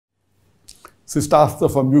Sister Asta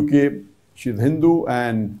from UK, she's Hindu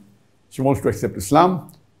and she wants to accept Islam.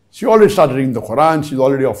 She already started reading the Quran, she's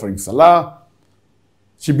already offering Salah.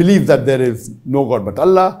 She believes that there is no God but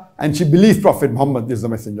Allah, and she believes Prophet Muhammad is the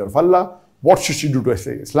messenger of Allah. What should she do to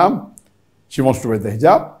accept Islam? She wants to wear the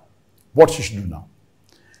hijab. What should she do now?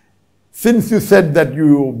 Since you said that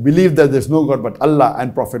you believe that there is no God but Allah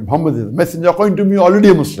and Prophet Muhammad is the messenger, according to me, you're already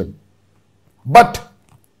a Muslim. But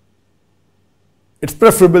it's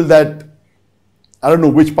preferable that, I don't know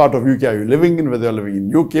which part of UK are you living in, whether you're living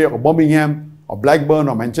in UK or Birmingham or Blackburn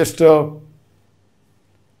or Manchester.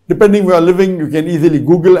 Depending where you're living, you can easily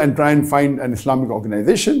Google and try and find an Islamic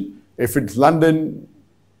organization. If it's London,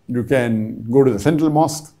 you can go to the Central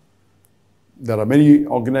Mosque. There are many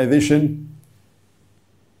organizations.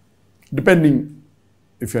 Depending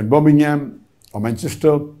if you're in Birmingham or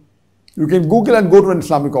Manchester, you can Google and go to an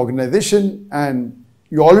Islamic organization, and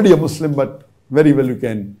you're already a Muslim, but very well you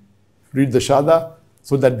can read the Shahada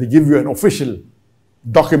so that they give you an official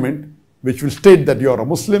document which will state that you're a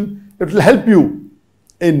Muslim. It will help you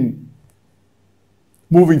in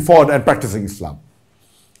moving forward and practicing Islam.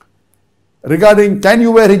 Regarding can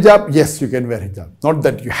you wear hijab? Yes, you can wear hijab. Not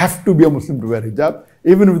that you have to be a Muslim to wear hijab.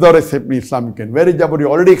 Even without accepting Islam, you can wear hijab, but you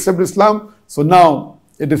already accept Islam. So now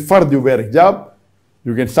it is fard you wear hijab.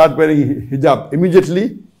 You can start wearing hijab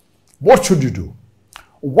immediately. What should you do?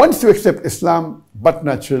 Once you accept Islam, but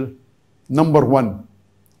natural, number one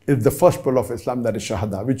is the first pillar of Islam, that is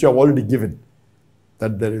Shahada, which you have already given.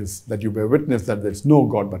 That you bear witness that there is no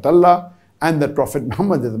God but Allah, and that Prophet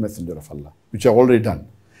Muhammad is the messenger of Allah, which you have already done.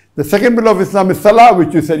 The second pillar of Islam is Salah,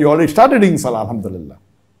 which you said you already started in Salah, alhamdulillah.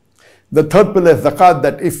 The third pillar is Zakat,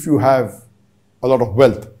 that if you have a lot of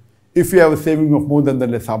wealth, if you have a saving of more than the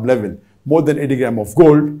nisab level, more than 80 grams of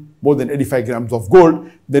gold, more than 85 grams of gold,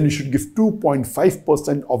 then you should give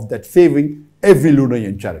 2.5% of that saving every lunar year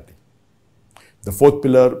in charity. The fourth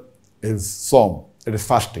pillar is Saum, it is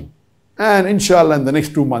fasting. And inshallah, in the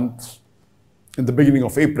next 2 months, in the beginning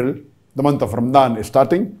of April, the month of Ramadan is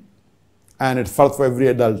starting, and it's first for every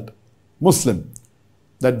adult Muslim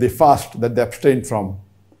that they fast, that they abstain from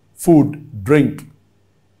food, drink,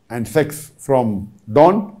 and sex from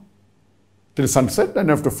dawn till sunset, and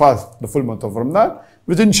you have to fast the full month of Ramadan,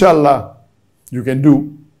 which inshallah you can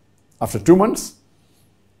do after 2 months.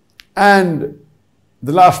 And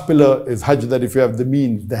the last pillar is Hajj, that if you have the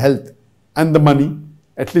means, the health, and the money,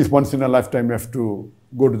 at least once in a lifetime you have to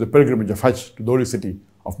go to the pilgrimage of Hajj to the holy city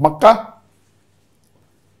of Makkah.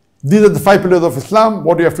 These are the 5 pillars of Islam.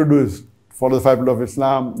 What you have to do is follow the 5 pillars of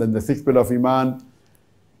Islam, then the 6th pillar of Iman.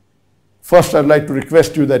 First, I'd like to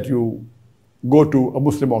request you that you go to a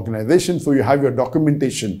Muslim organization so you have your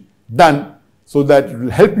documentation done so that it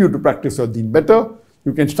will help you to practice your deen better.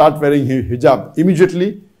 You can start wearing hijab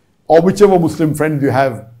immediately, or whichever Muslim friends you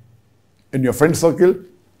have in your friend circle,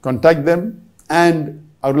 contact them. And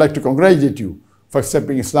I would like to congratulate you for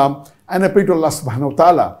accepting Islam. And I pray to Allah subhanahu wa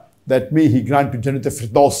ta'ala that may He grant you Jannat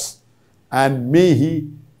al-Firdaus, and may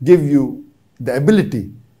He give you the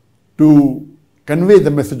ability to convey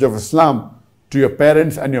the message of Islam to your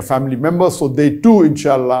parents and your family members, so they too,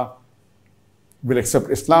 inshallah, will accept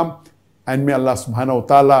Islam. And may Allah subhanahu wa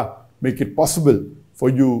ta'ala make it possible for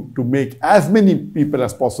you to make as many people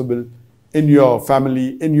as possible in your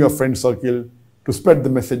family, in your friend circle, to spread the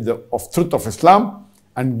message of truth of Islam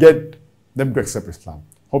and get them to accept Islam.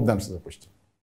 Hope that answers the question.